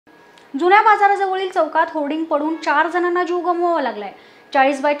जुन्या बाजाराजवळील चौकात होर्डिंग पडून 4 जणांना जीव गमवावा लागलाय।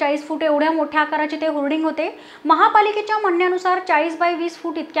 40 बाय 40 फूट एवढ्या मोठ्या आकाराचे ते होर्डिंग होते। महापालिकेच्या म्हणण्यानुसार 40 बाय 20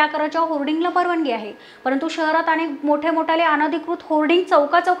 फूट इतक्या आकाराच्या होर्डिंगला परवानगी आहे, परंतु शहरात अनेक मोठे अनधिकृत होर्डिंग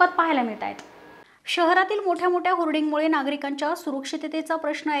चौकात पाहायला मिळत आहेत। शहरातील मोठ्या होर्डिंगमुळे नागरिकांच्या सुरक्षिततेचा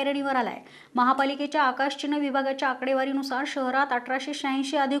प्रश्न ऐरणीवर आलाय। महापालिकेच्या आकाशचिन्ह विभागाच्या आकडेवारीनुसार शहरात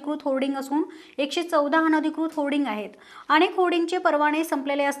 1886 अधिकृत होर्डिंग असून 114 अनधिकृत होर्डिंग आहेत। अनेक होर्डिंगचे परवाने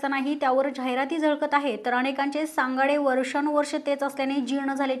संपलेले असतानाही त्यावर जाहिराती झळकत आहेत, तर अनेकांचे सांगाडे वर्षानुवर्ष तेच असल्याने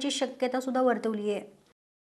जीर्ण झाल्याची शक्यता सुद्धा वर्तवली आहे।